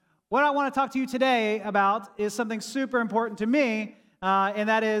What I want to talk to you today about is something super important to me, and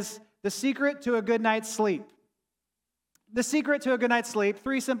that is the secret to a good night's sleep. The secret to a good night's sleep,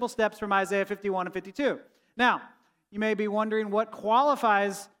 3 simple steps from Isaiah 51 and 52. Now, you may be wondering what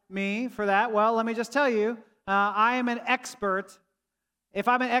qualifies me for that. Well, let me just tell you, I am an expert. If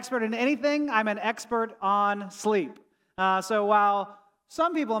I'm an expert in anything, I'm an expert on sleep. So while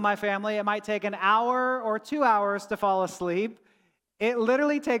some people in my family, it might take an hour or 2 hours to fall asleep, it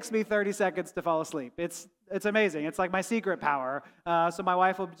literally takes me 30 seconds to fall asleep. It's amazing. It's like my secret power. So my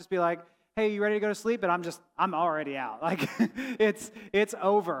wife will just be like, "Hey, you ready to go to sleep?" And I'm already out. Like it's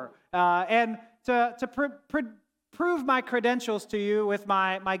over. And to prove my credentials to you with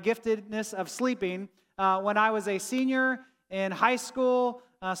my giftedness of sleeping, when I was a senior in high school,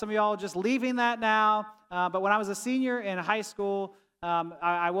 some of y'all are just leaving that now. But when I was a senior in high school,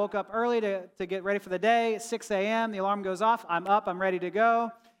 I woke up early to get ready for the day. 6 a.m., the alarm goes off. I'm up, I'm ready to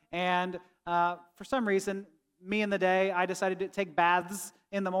go. And for some reason, me in the day, I decided to take baths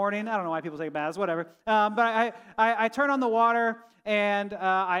in the morning. I don't know why people take baths, whatever. But I turn on the water, and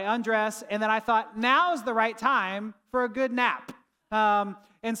I undress, and then I thought, now's the right time for a good nap.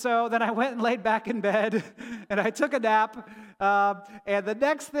 And so then I went and laid back in bed, and I took a nap. And the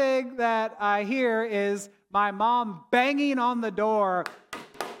next thing that I hear is my mom banging on the door.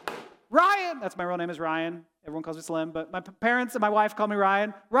 "Ryan!" That's my real name is Ryan. Everyone calls me Slim, but my parents and my wife call me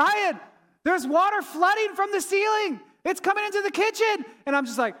Ryan. "Ryan, there's water flooding from the ceiling. It's coming into the kitchen." And I'm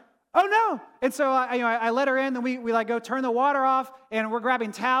just like, "Oh no!" And so I let her in, and we like go turn the water off, and we're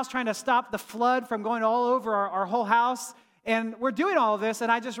grabbing towels trying to stop the flood from going all over our whole house. And we're doing all of this, and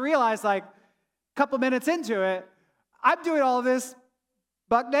I just realized, like, a couple minutes into it, I'm doing all of this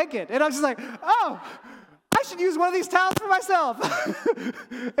buck naked. And I'm just like, "Oh, I should use one of these towels for myself."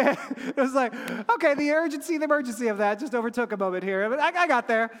 And it was like, okay, the emergency of that just overtook a moment here. But I got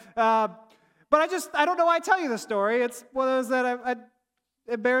there. But I don't know why I tell you this story. It's one of those that I'm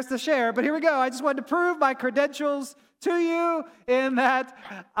embarrassed to share. But here we go. I just wanted to prove my credentials to you in that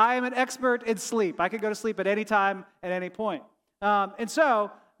I am an expert in sleep. I can go to sleep at any time, at any point. And so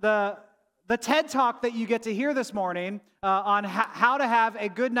the TED Talk that you get to hear this morning on how to have a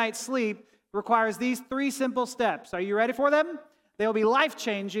good night's sleep requires these 3 simple steps. Are you ready for them? They'll be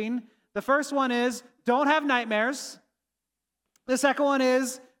life-changing. The first one is don't have nightmares. The second one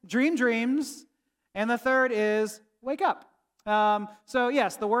is dream dreams. And the third is wake up. So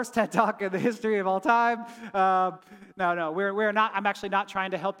yes, the worst TED Talk in the history of all time. No, we're not. I'm actually not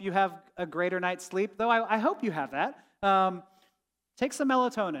trying to help you have a greater night's sleep, though I hope you have that. Take some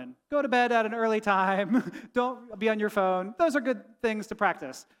melatonin. Go to bed at an early time. Don't be on your phone. Those are good things to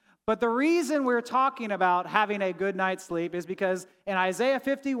practice. But the reason we're talking about having a good night's sleep is because in Isaiah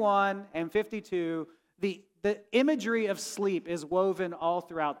 51 and 52, the imagery of sleep is woven all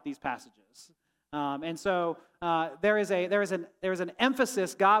throughout these passages. And so there is an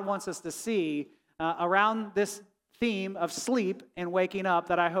emphasis God wants us to see around this theme of sleep and waking up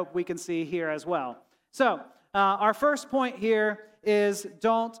that I hope we can see here as well. So our first point here is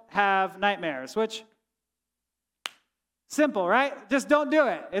don't have nightmares, which simple, right? Just don't do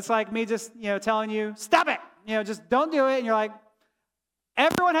it. It's like me just telling you, stop it. Just don't do it. And you're like,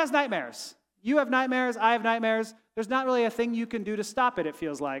 everyone has nightmares. You have nightmares. I have nightmares. There's not really a thing you can do to stop it, it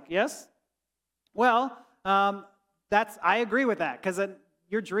feels like. Yes? Well, I agree with that, because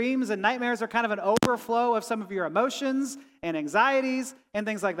your dreams and nightmares are kind of an overflow of some of your emotions and anxieties and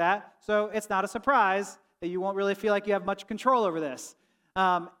things like that. So it's not a surprise that you won't really feel like you have much control over this.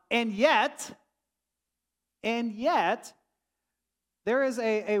 And yet, there is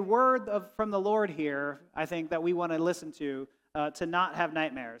a word from the Lord here, I think, that we want to listen to not have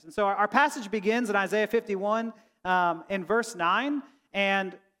nightmares. And so our passage begins in Isaiah 51 in verse 9,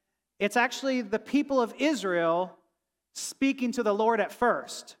 and it's actually the people of Israel speaking to the Lord at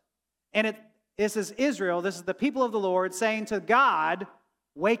first. And this is Israel, this is the people of the Lord saying to God,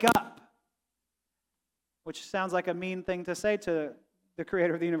 "Wake up." Which sounds like a mean thing to say to the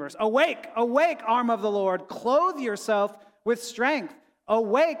creator of the universe. "Awake, awake, arm of the Lord. Clothe yourself with strength.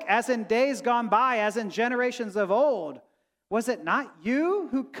 Awake as in days gone by, as in generations of old. Was it not you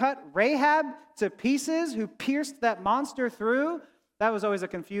who cut Rahab to pieces, who pierced that monster through?" That was always a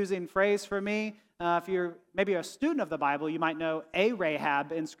confusing phrase for me. If you're maybe a student of the Bible, you might know a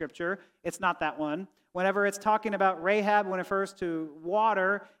Rahab in Scripture. It's not that one. Whenever it's talking about Rahab, when it refers to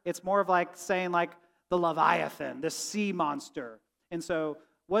water, it's more of like saying like the Leviathan, the sea monster. And so,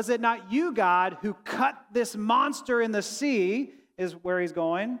 was it not you, God, who cut this monster in the sea, is where he's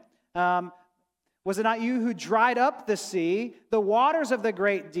going. Was it not you who dried up the sea, the waters of the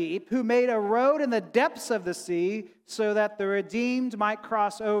great deep, who made a road in the depths of the sea so that the redeemed might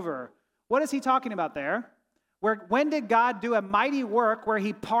cross over? What is he talking about there? When did God do a mighty work where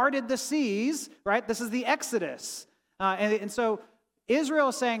he parted the seas, right? This is the Exodus. And so Israel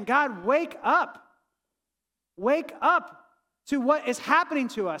is saying, God, wake up. Wake up to what is happening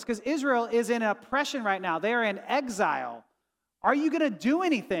to us. Because Israel is in oppression right now. They are in exile. Are you going to do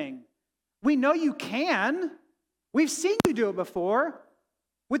anything? We know you can. We've seen you do it before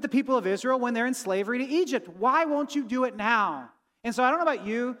with the people of Israel when they're in slavery to Egypt. Why won't you do it now? And so I don't know about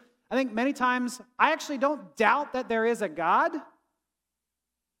you. I think many times I actually don't doubt that there is a God.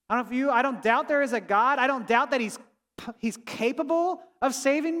 I don't know if you, I don't doubt there is a God. I don't doubt that he's capable of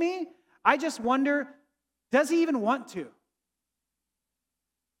saving me. I just wonder, does he even want to? Do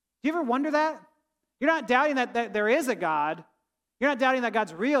you ever wonder that? You're not doubting that there is a God. You're not doubting that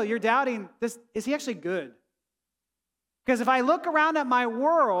God's real. You're doubting, is he actually good? Because if I look around at my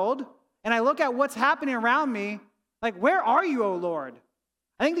world and I look at what's happening around me, like, where are you, O Lord?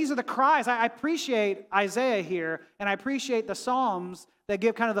 I think these are the cries. I appreciate Isaiah here, and I appreciate the Psalms that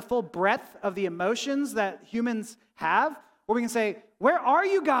give kind of the full breadth of the emotions that humans have, where we can say, where are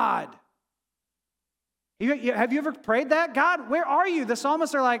you, God? Have you ever prayed that? God, where are you? The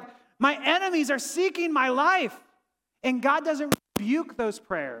psalmists are like, my enemies are seeking my life. And God doesn't rebuke those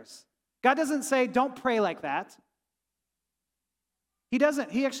prayers. God doesn't say, don't pray like that. He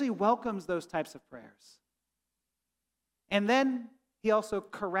doesn't. He actually welcomes those types of prayers. And then he also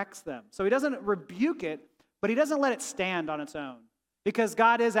corrects them. So he doesn't rebuke it, but he doesn't let it stand on its own. Because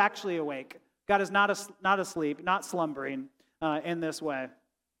God is actually awake. God is not asleep, not slumbering in this way.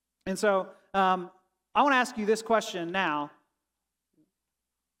 And so I want to ask you this question now.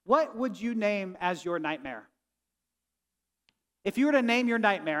 What would you name as your nightmare? If you were to name your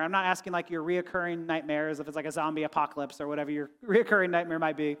nightmare, I'm not asking like your reoccurring nightmares, if it's like a zombie apocalypse or whatever your reoccurring nightmare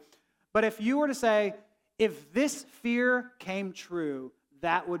might be. But if you were to say, if this fear came true,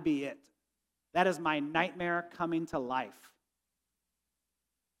 that would be it. That is my nightmare coming to life.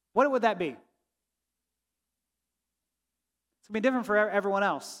 What would that be? It's going to be different for everyone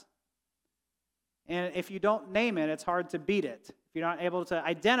else. And if you don't name it, it's hard to beat it. If you're not able to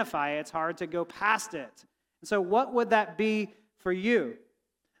identify it, it's hard to go past it. And so what would that be for you?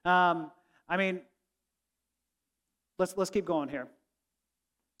 Let's keep going here.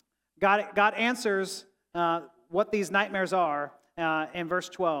 God answers what these nightmares are in verse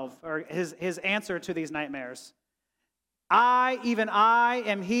 12, or his answer to these nightmares. Even I,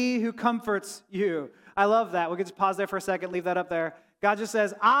 am he who comforts you. I love that. We can just pause there for a second, leave that up there. God just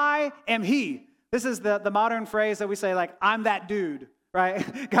says, I am he. This is the modern phrase that we say, like, I'm that dude,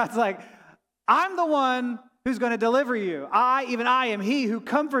 right? God's like, I'm the one who's going to deliver you. Even I am he who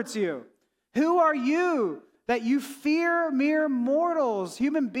comforts you. Who are you that you fear mere mortals,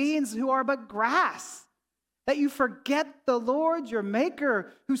 human beings who are but grass? That you forget the Lord your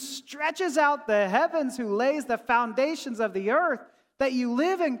maker, who stretches out the heavens, who lays the foundations of the earth, that you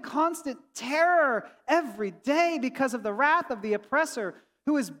live in constant terror every day because of the wrath of the oppressor,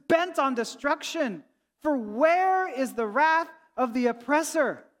 who is bent on destruction. For where is the wrath of the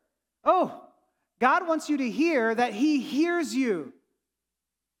oppressor? Oh, God wants you to hear that he hears you.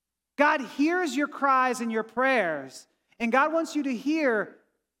 God hears your cries and your prayers. And God wants you to hear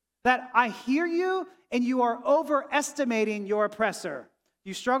that I hear you and you are overestimating your oppressor.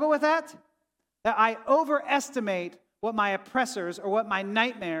 You struggle with that? That I overestimate what my oppressors or what my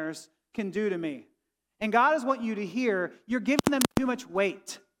nightmares can do to me. And God is wanting you to hear you're giving them too much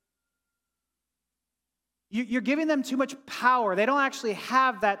weight. You're giving them too much power. They don't actually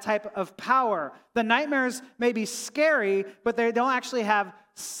have that type of power. The nightmares may be scary, but they don't actually have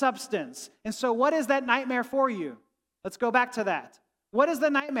substance. And so what is that nightmare for you? Let's go back to that. What is the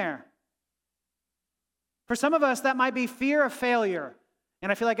nightmare? For some of us, that might be fear of failure.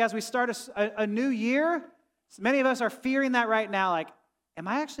 And I feel like as we start a new year, many of us are fearing that right now. Like, am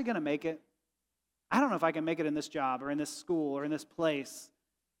I actually going to make it? I don't know if I can make it in this job or in this school or in this place.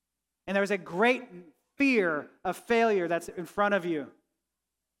 And there's a great fear of failure that's in front of you.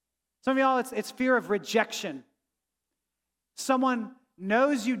 Some of y'all, it's fear of rejection. Someone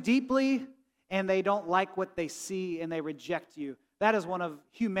knows you deeply and they don't like what they see and they reject you. That is one of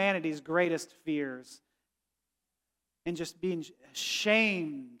humanity's greatest fears. And just being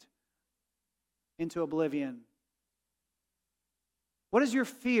shamed into oblivion. What is your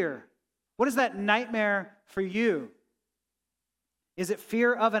fear? What is that nightmare for you? Is it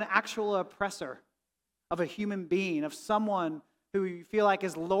fear of an actual oppressor, of a human being, of someone who you feel like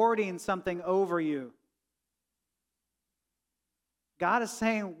is lording something over you? God is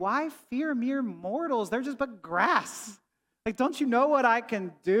saying, why fear mere mortals? They're just but grass. Like, don't you know what I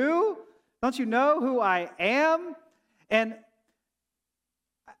can do? Don't you know who I am? And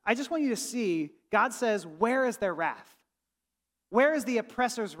I just want you to see, God says, where is their wrath? Where is the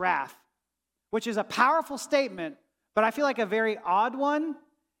oppressor's wrath? Which is a powerful statement, but I feel like a very odd one,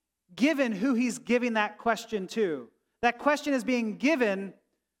 given who he's giving that question to. That question is being given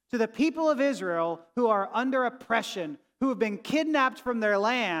to the people of Israel who are under oppression, who have been kidnapped from their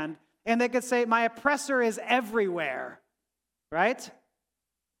land, and they could say, my oppressor is everywhere, right?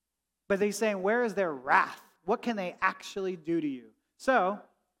 But he's saying, where is their wrath? What can they actually do to you? So,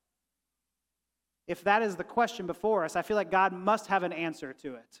 if that is the question before us, I feel like God must have an answer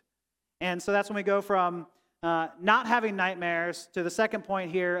to it. And so that's when we go from not having nightmares to the second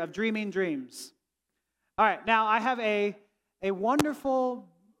point here of dreaming dreams. All right, now I have a wonderful,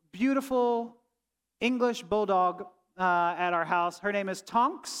 beautiful English bulldog at our house. Her name is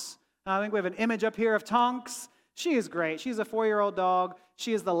Tonks. I think we have an image up here of Tonks. She is great. She's a 4-year-old dog.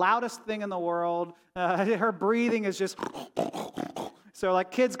 She is the loudest thing in the world. Her breathing is just... So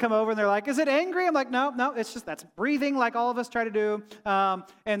like kids come over and they're like, is it angry? I'm like, no, it's just that's breathing like all of us try to do.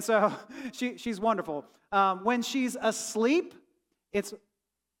 And so she's wonderful. When she's asleep,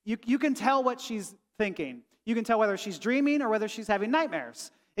 you can tell what she's thinking. You can tell whether she's dreaming or whether she's having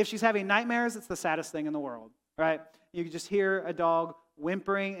nightmares. If she's having nightmares, it's the saddest thing in the world, right? You can just hear a dog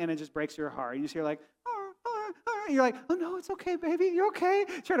whimpering and it just breaks your heart. You just hear like, you're like, oh no, it's okay, baby, you're okay.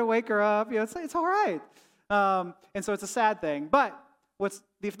 Try to wake her up. It's all right. And so it's a sad thing. But what's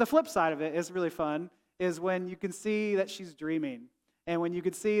the flip side of it is really fun is when you can see that she's dreaming and when you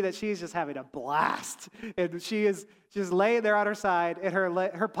can see that she's just having a blast and she is just laying there on her side and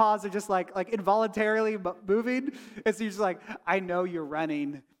her paws are just like involuntarily moving and so you're just like, I know you're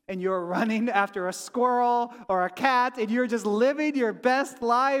running and you're running after a squirrel or a cat and you're just living your best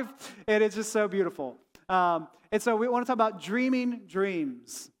life and it's just so beautiful. And so we want to talk about dreaming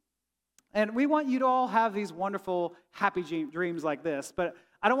dreams. And we want you to all have these wonderful, happy dreams like this. But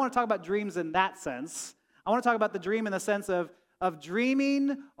I don't want to talk about dreams in that sense. I want to talk about the dream in the sense of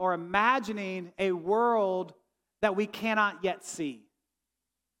dreaming or imagining a world that we cannot yet see.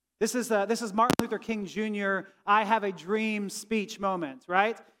 This is Martin Luther King Jr. I have a dream speech moment,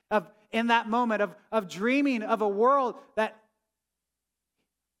 right? In that moment of dreaming of a world that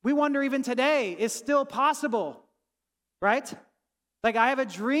we wonder even today is still possible, right? Like, I have a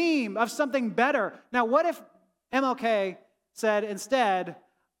dream of something better. Now, what if MLK said instead,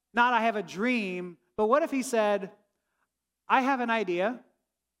 not I have a dream, but what if he said, I have an idea?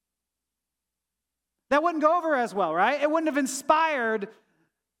 That wouldn't go over as well, right? It wouldn't have inspired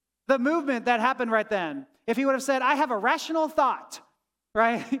the movement that happened right then. If he would have said, I have a rational thought,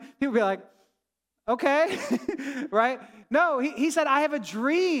 right? He would be like, okay, right? No, he said, I have a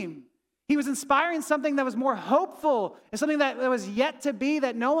dream. He was inspiring something that was more hopeful and something that was yet to be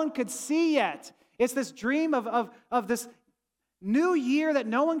that no one could see yet. It's this dream of this new year that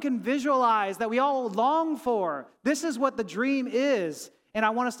no one can visualize, that we all long for. This is what the dream is. And I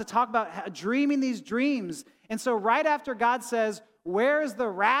want us to talk about dreaming these dreams. And so right after God says, where is the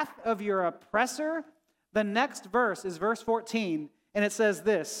wrath of your oppressor? The next verse is verse 14. And it says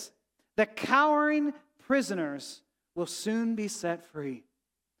this, the cowering prisoners will soon be set free.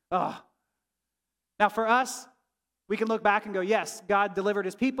 Oh. Now, for us, we can look back and go, yes, God delivered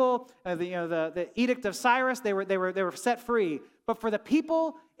his people. The edict of Cyrus, they were set free. But for the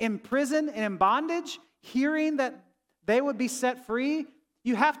people in prison and in bondage, hearing that they would be set free,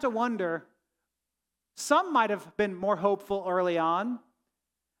 you have to wonder, some might have been more hopeful early on,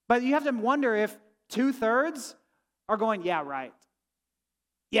 but you have to wonder if 2/3 are going, yeah, right.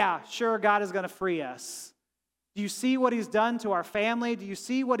 Yeah, sure, God is going to free us. Do you see what he's done to our family? Do you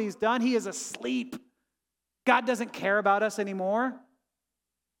see what he's done? He is asleep. God doesn't care about us anymore.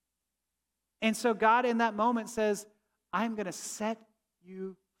 And so God in that moment says, I'm going to set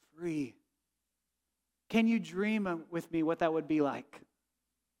you free. Can you dream with me what that would be like?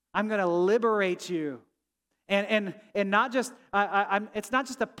 I'm going to liberate you. And not just, it's not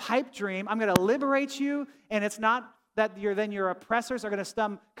just a pipe dream. I'm going to liberate you, and it's not that your oppressors are going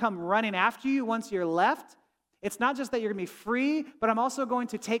to come running after you once you're left. It's not just that you're going to be free, but I'm also going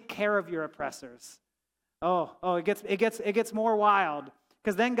to take care of your oppressors. It gets more wild,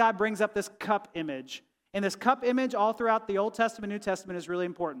 because then God brings up this cup image. And this cup image all throughout the Old Testament, New Testament is really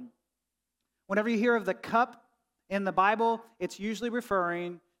important. Whenever you hear of the cup in the Bible, it's usually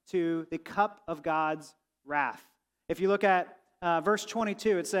referring to the cup of God's wrath. If you look at verse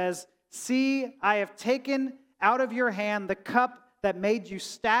 22, it says, see, I have taken out of your hand the cup that made you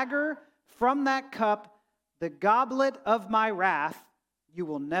stagger. From that cup, the goblet of my wrath, you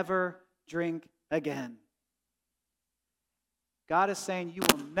will never drink again. God is saying you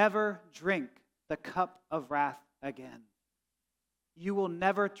will never drink the cup of wrath again. You will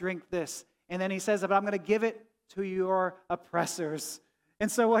never drink this. And then he says, but I'm going to give it to your oppressors.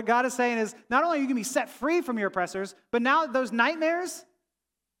 And so what God is saying is, not only are you going to be set free from your oppressors, but now those nightmares,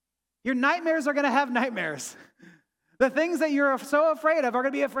 your nightmares are going to have nightmares. The things that you're so afraid of are going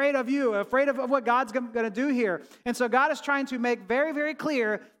to be afraid of you, afraid of what God's going to do here. And so God is trying to make very, very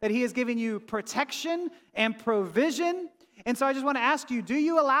clear that he is giving you protection and provision. And so I just want to ask you, do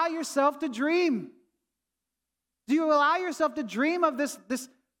you allow yourself to dream? Do you allow yourself to dream of this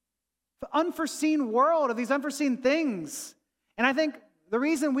unforeseen world, of these unforeseen things? And I think the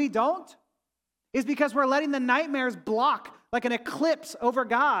reason we don't is because we're letting the nightmares block like an eclipse over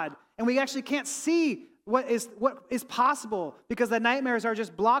God. And we actually can't see what is possible because the nightmares are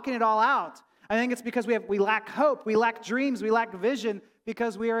just blocking it all out. I think it's because we lack hope, we lack dreams, we lack vision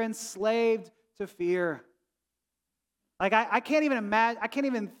because we are enslaved to fear. Like I can't even imagine, I can't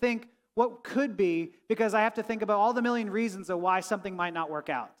even think what could be because I have to think about all the million reasons of why something might not work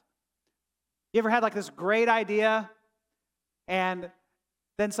out. You ever had like this great idea and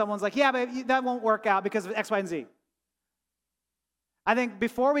then someone's like, yeah, but that won't work out because of X, Y, and Z. I think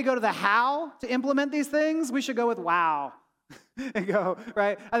before we go to the how to implement these things, we should go with wow and go,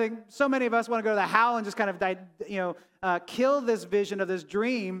 right? I think so many of us want to go to the how and just kind of, kill this vision of this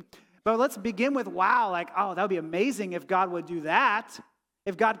dream. But let's begin with wow, like, oh, that would be amazing if God would do that.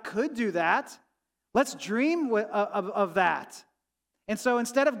 If God could do that, let's dream of that. And so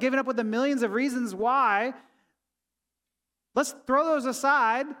instead of giving up with the millions of reasons why, let's throw those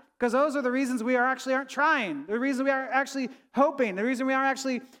aside because those are the reasons we aren't trying. The reason we are actually hoping. The reason we are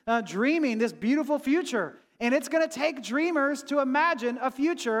actually dreaming this beautiful future. And it's going to take dreamers to imagine a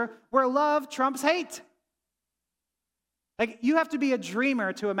future where love trumps hate. Like you have to be a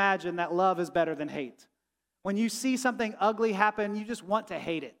dreamer to imagine that love is better than hate. When you see something ugly happen, you just want to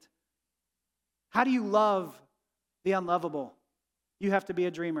hate it. How do you love the unlovable? You have to be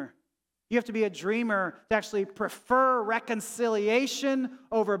a dreamer. You have to be a dreamer to actually prefer reconciliation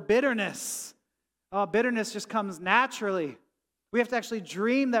over bitterness. Oh, bitterness just comes naturally. We have to actually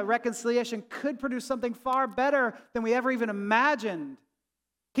dream that reconciliation could produce something far better than we ever even imagined.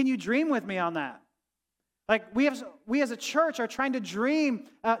 Can you dream with me on that? Like we as a church are trying to dream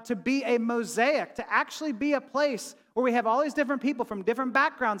to be a mosaic, to actually be a place where we have all these different people from different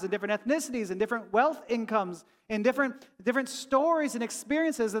backgrounds and different ethnicities and different wealth incomes and different stories and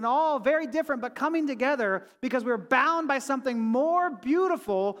experiences and all very different, but coming together because we're bound by something more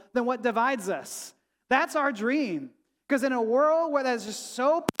beautiful than what divides us. That's our dream. Because in a world where that's just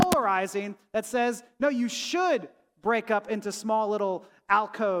so polarizing that says, no, you should break up into small little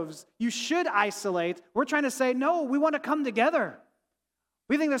alcoves, you should isolate, we're trying to say, no, we want to come together.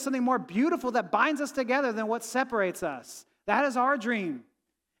 We think there's something more beautiful that binds us together than what separates us. That is our dream.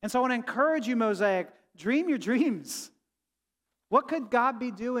 And so I want to encourage you, Mosaic, dream your dreams. What could God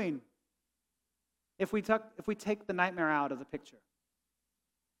be doing if we take the nightmare out of the picture?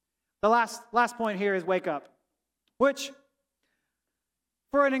 The last point here is wake up, which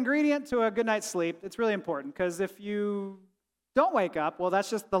for an ingredient to a good night's sleep, it's really important because if you don't wake up, well, that's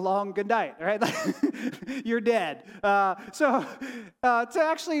just the long good night, right? You're dead. So to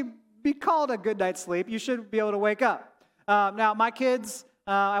actually be called a good night's sleep, you should be able to wake up. Now, my kids,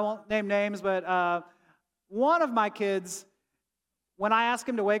 I won't name names, but one of my kids, when I ask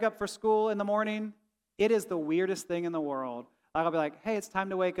him to wake up for school in the morning, it is the weirdest thing in the world. I'll be like, hey, it's time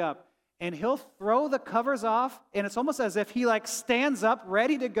to wake up. And he'll throw the covers off, and it's almost as if he stands up,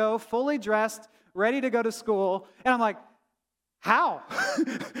 ready to go, fully dressed, ready to go to school. And I'm like, how?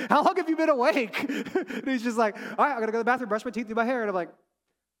 How long have you been awake? And he's just like, all right, I'm going to go to the bathroom, brush my teeth, do my hair. And I'm like,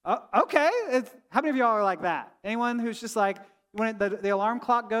 okay. How many of y'all are like that? Anyone who's just like, when the alarm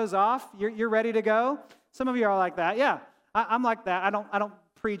clock goes off, you're ready to go? Some of you are like that. Yeah, I'm like that. I don't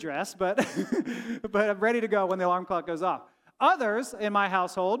pre-dress, but but I'm ready to go when the alarm clock goes off. Others in my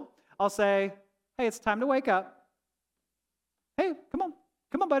household, I'll say, hey, it's time to wake up. Hey, come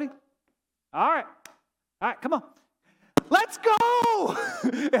on, buddy. All right, come on. Let's go!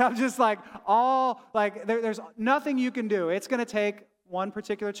 And I'm just like, there's nothing you can do. It's going to take one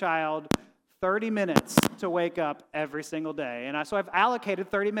particular child 30 minutes to wake up every single day. And so I've allocated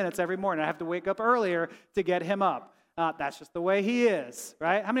 30 minutes every morning. I have to wake up earlier to get him up. That's just the way he is,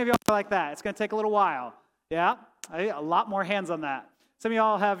 right? How many of y'all are like that? It's going to take a little while. Yeah? A lot more hands on that. Some of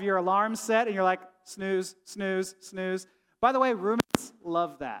y'all have your alarm set, and you're like, snooze, snooze, snooze. By the way, roommates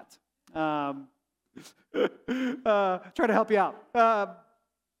love that. Try to help you out.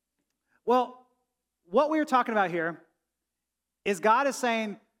 Well, what we were talking about here is God is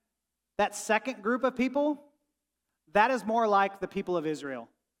saying that second group of people, that is more like the people of Israel.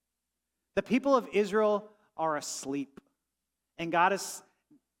 The people of Israel are asleep. And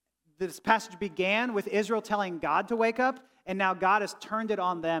this passage began with Israel telling God to wake up, and now God has turned it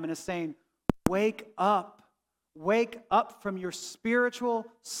on them and is saying, wake up. Wake up from your spiritual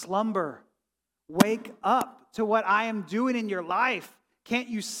slumber. Wake up to what I am doing in your life. Can't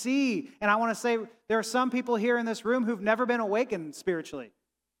you see? And I want to say there are some people here in this room who've never been awakened spiritually,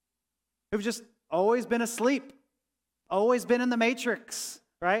 who've just always been asleep, always been in the matrix,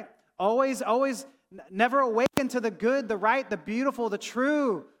 right? Always never awakened to the good, the right, the beautiful, the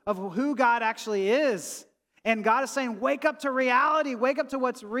true of who God actually is. And God is saying, wake up to reality, wake up to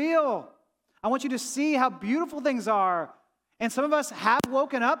what's real. I want you to see how beautiful things are. And some of us have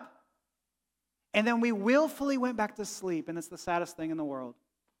woken up, and then we willfully went back to sleep, and it's the saddest thing in the world.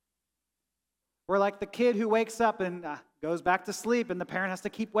 We're like the kid who wakes up and goes back to sleep, and the parent has to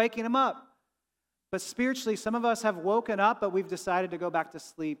keep waking him up. But spiritually, some of us have woken up, but we've decided to go back to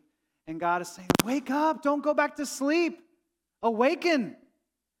sleep. And God is saying, wake up, don't go back to sleep. Awaken.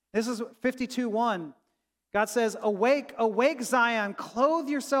 This is 52:1. God says, awake, awake Zion, clothe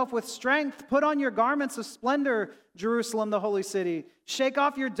yourself with strength, put on your garments of splendor, Jerusalem, the holy city. Shake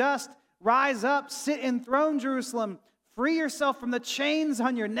off your dust, rise up, sit enthroned, Jerusalem. Free yourself from the chains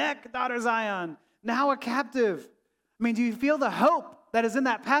on your neck, daughter Zion, now a captive. I mean, do you feel the hope that is in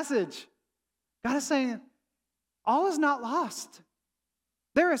that passage? God is saying, all is not lost.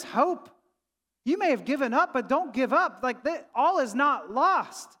 There is hope. You may have given up, but don't give up. All is not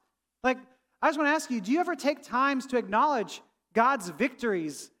lost. I just want to ask you, do you ever take times to acknowledge God's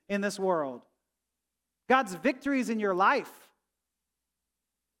victories in this world? God's victories in your life?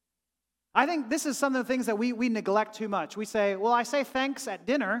 I think this is some of the things that we neglect too much. We say, well, I say thanks at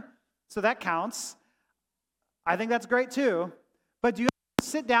dinner, so that counts. I think that's great too. But do you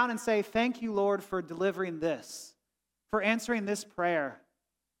sit down and say, thank you, Lord, for delivering this, for answering this prayer?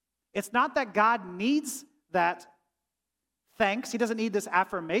 It's not that God needs that thanks. He doesn't need this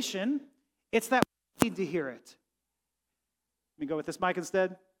affirmation. It's that we need to hear it. Let me go with this mic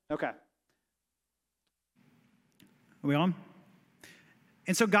instead. Okay. Are we on?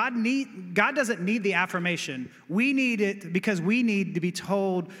 And so God doesn't need the affirmation. We need it because we need to be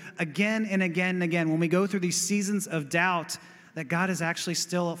told again and again and again when we go through these seasons of doubt that God is actually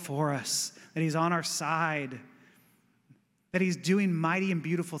still for us, that He's on our side, that He's doing mighty and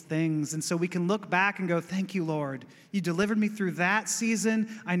beautiful things. And so we can look back and go, thank you, Lord. You delivered me through that season.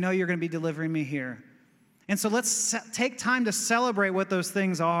 I know you're going to be delivering me here. And so let's take time to celebrate what those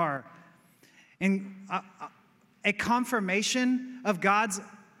things are. And a confirmation of God's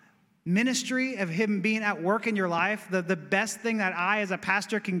ministry, of Him being at work in your life, the best thing that I as a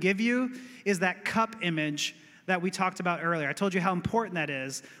pastor can give you is that cup image that we talked about earlier. I told you how important that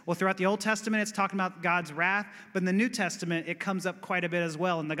is. Well, throughout the Old Testament, it's talking about God's wrath, but in the New Testament, it comes up quite a bit as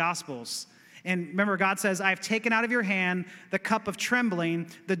well in the Gospels. And remember, God says, I've taken out of your hand the cup of trembling,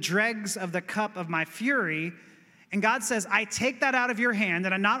 the dregs of the cup of my fury. And God says, I take that out of your hand,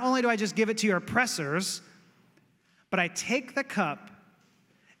 and not only do I just give it to your oppressors, but I take the cup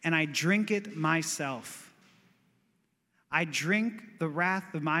and I drink it myself. I drink the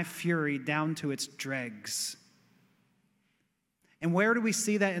wrath of my fury down to its dregs. And where do we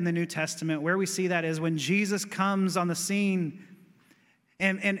see that in the New Testament? Where we see that is when Jesus comes on the scene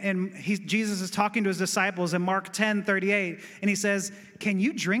and Jesus is talking to his disciples in Mark 10:38, and he says, can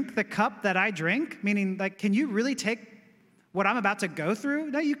you drink the cup that I drink? Meaning, can you really take what I'm about to go through?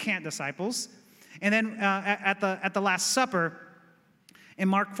 No, you can't, disciples. And then at the Last Supper, in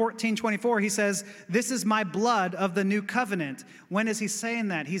Mark 14:24, he says, this is my blood of the new covenant. When is he saying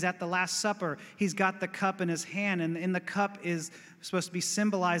that? He's at the Last Supper. He's got the cup in his hand, and in the cup is supposed to be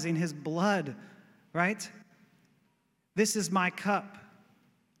symbolizing his blood, right? This is my cup.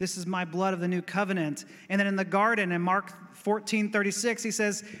 This is my blood of the new covenant. And then in the garden, in Mark 14:36, he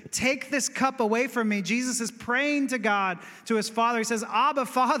says, take this cup away from me. Jesus is praying to God, to his Father. He says, Abba,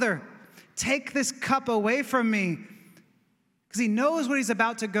 Father, take this cup away from me. Because he knows what he's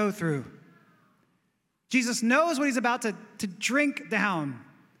about to go through. Jesus knows what he's about to drink down.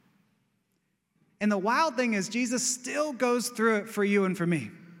 And the wild thing is, Jesus still goes through it for you and for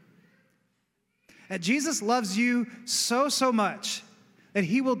me. That Jesus loves you so, so much that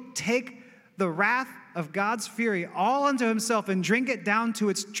he will take the wrath of God's fury all unto himself and drink it down to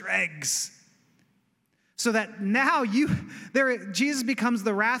its dregs. So that now Jesus becomes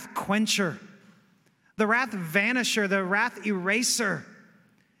the wrath quencher, the wrath vanisher, the wrath eraser.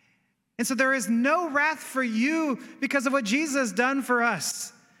 And so there is no wrath for you because of what Jesus has done for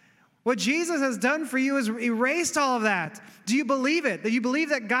us. What Jesus has done for you is erased all of that. Do you believe it? That you believe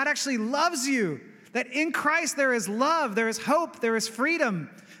that God actually loves you? That in Christ there is love, there is hope, there is freedom,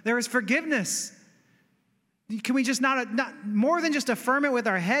 there is forgiveness. Can we just not more than just affirm it with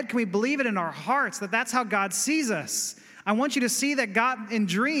our head, can we believe it in our hearts that that's how God sees us? I want you to see that God, and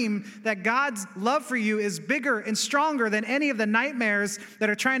dream that God's love for you is bigger and stronger than any of the nightmares that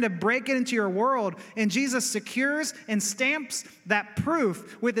are trying to break into your world. And Jesus secures and stamps that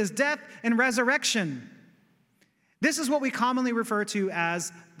proof with his death and resurrection. This is what we commonly refer to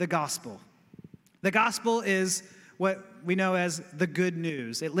as the gospel. The gospel is what we know as the good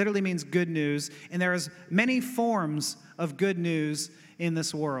news. It literally means good news, and there's many forms of good news in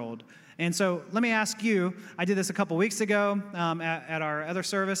this world. And so let me ask you, I did this a couple weeks ago at our other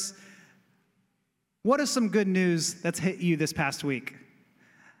service. What is some good news that's hit you this past week?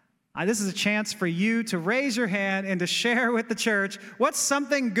 This is a chance for you to raise your hand and to share with the church what's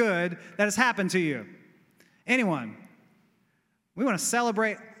something good that has happened to you. Anyone? We want to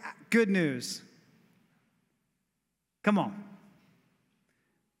celebrate good news. Come on.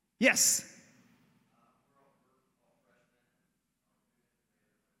 Yes.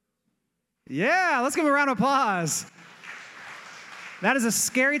 Yeah, let's give them a round of applause. That is a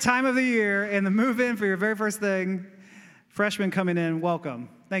scary time of the year, and the move in for your very first thing. Freshmen coming in, welcome.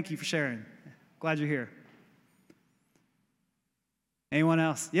 Thank you for sharing. Glad you're here. Anyone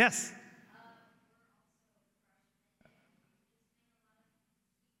else? Yes.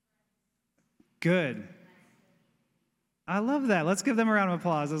 Good. I love that. Let's give them a round of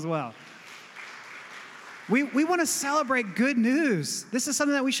applause as well. We want to celebrate good news. This is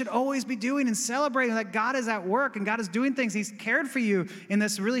something that we should always be doing and celebrating that God is at work and God is doing things. He's cared for you in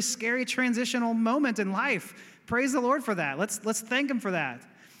this really scary transitional moment in life. Praise the Lord for that. Let's thank him for that.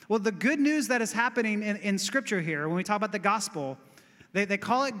 Well, the good news that is happening in Scripture here, when we talk about the gospel, they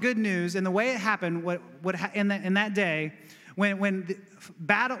call it good news, and the way it happened in that day, when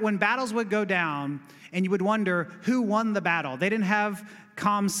battles would go down, and you would wonder who won the battle. They didn't have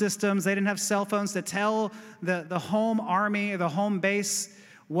comm systems. They didn't have cell phones to tell the home army or the home base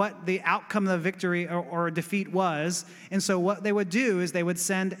what the outcome of the victory or defeat was. And so what they would do is they would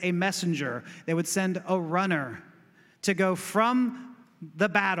send a messenger. They would send a runner to go from the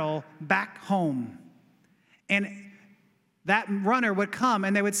battle back home. And that runner would come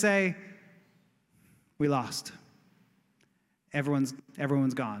and they would say, "We lost. Everyone's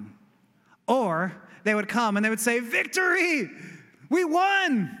gone." Or they would come and they would say, "Victory! We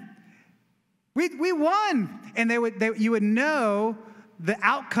won! We won!" And you would know the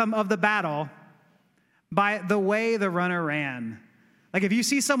outcome of the battle by the way the runner ran. Like if you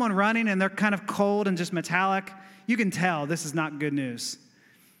see someone running and they're kind of cold and just metallic, you can tell this is not good news.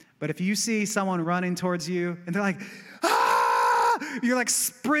 But if you see someone running towards you and they're like, "Ah!" You're like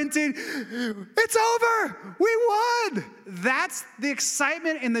sprinting, "It's over! We won!" That's the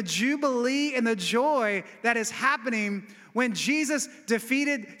excitement and the jubilee and the joy that is happening when Jesus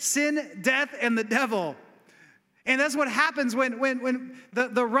defeated sin, death, and the devil. And that's what happens when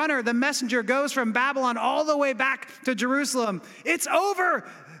the runner, the messenger, goes from Babylon all the way back to Jerusalem. It's over.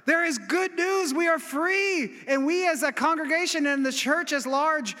 There is good news. We are free. And we as a congregation and the church as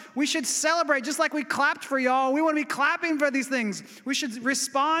large, we should celebrate just like we clapped for y'all. We want to be clapping for these things. We should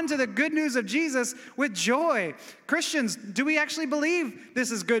respond to the good news of Jesus with joy. Christians, do we actually believe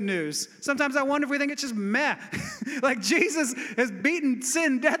this is good news? Sometimes I wonder if we think it's just meh. Like Jesus has beaten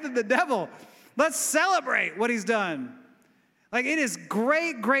sin, death, and the devil. Let's celebrate what he's done. Like it is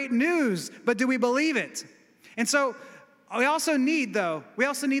great, great news, but do we believe it? And so we also need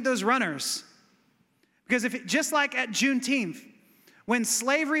those runners. Because just like at Juneteenth, when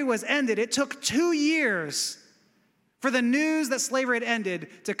slavery was ended, it took 2 years for the news that slavery had ended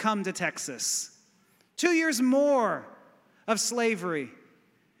to come to Texas. 2 years more of slavery.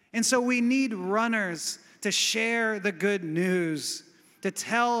 And so we need runners to share the good news, to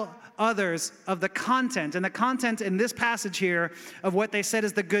tell others of the content. And the content in this passage here of what they said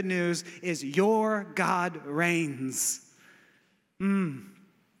is the good news is your God reigns. Do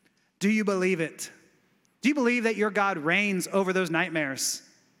you believe it? Do you believe that your God reigns over those nightmares?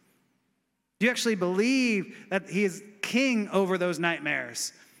 Do you actually believe that he is king over those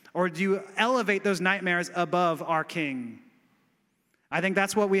nightmares? Or do you elevate those nightmares above our king? I think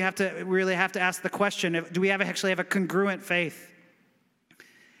that's what we really have to ask the question. Do we actually have a congruent faith?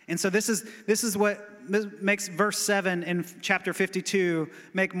 And so this is what makes verse 7 in chapter 52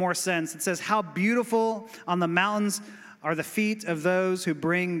 make more sense. It says, "How beautiful on the mountains are the feet of those who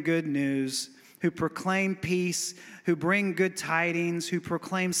bring good news, who proclaim peace, who bring good tidings, who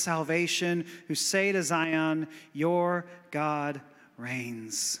proclaim salvation, who say to Zion, your God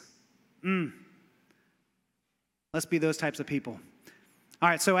reigns." Let's be those types of people. All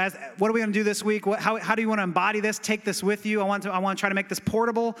right, so what are we going to do this week? How do you want to embody this? Take this with you. I want to try to make this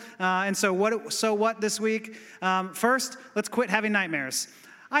portable. And so what this week? First, let's quit having nightmares.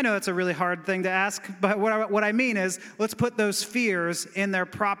 I know it's a really hard thing to ask, but what I mean is let's put those fears in their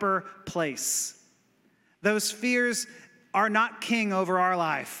proper place. Those fears are not king over our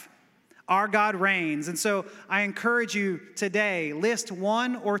life. Our God reigns. And so I encourage you today, list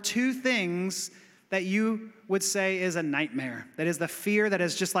 1 or 2 things that you would say is a nightmare. That is the fear that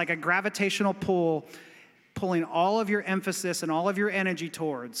is just like a gravitational pull, pulling all of your emphasis and all of your energy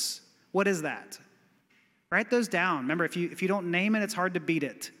towards. What is that? Write those down. Remember, if you don't name it, it's hard to beat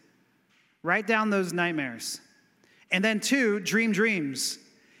it. Write down those nightmares. And then 2, dream dreams.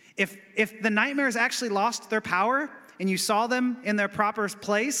 If the nightmares actually lost their power and you saw them in their proper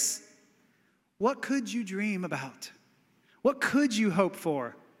place, what could you dream about? What could you hope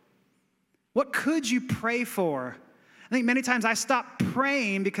for? What could you pray for? I think many times I stop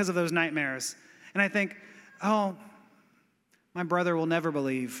praying because of those nightmares. And I think, oh, my brother will never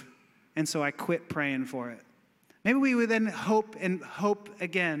believe. And so I quit praying for it. Maybe we would then hope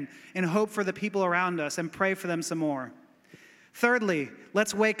again and hope for the people around us and pray for them some more. Thirdly,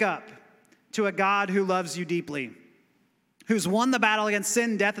 let's wake up to a God who loves you deeply, who's won the battle against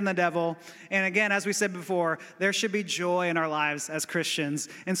sin, death, and the devil. And again, as we said before, there should be joy in our lives as Christians.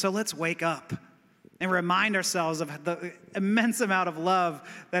 And so let's wake up and remind ourselves of the immense amount of love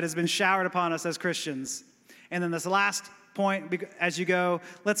that has been showered upon us as Christians. And then this last point, as you go,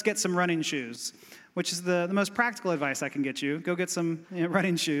 let's get some running shoes, which is the most practical advice I can get you. Go get some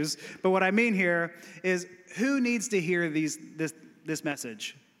running shoes. But what I mean here is, who needs to hear this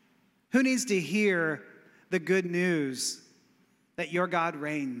message? Who needs to hear the good news that your God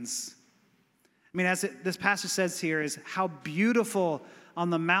reigns? I mean, as this passage says here, is how beautiful on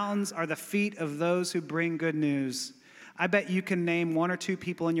the mountains are the feet of those who bring good news. I bet you can name 1 or 2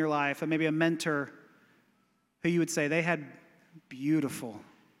 people in your life, and maybe a mentor, who you would say they had beautiful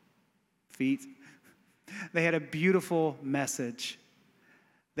feet. They had a beautiful message.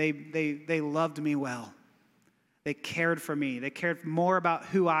 They loved me well. They cared for me. They cared more about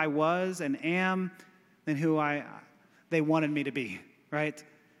who I was and am than who they wanted me to be, right?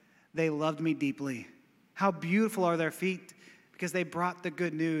 They loved me deeply. How beautiful are their feet, because they brought the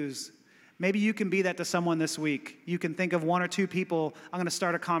good news. Maybe you can be that to someone this week. You can think of 1 or 2 people I'm going to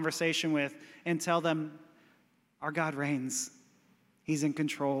start a conversation with and tell them, our God reigns. He's in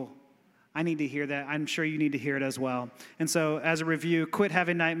control. I need to hear that. I'm sure you need to hear it as well. And so as a review, quit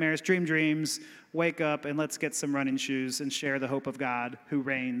having nightmares, dream dreams, wake up, and let's get some running shoes and share the hope of God who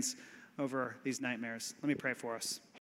reigns over these nightmares. Let me pray for us.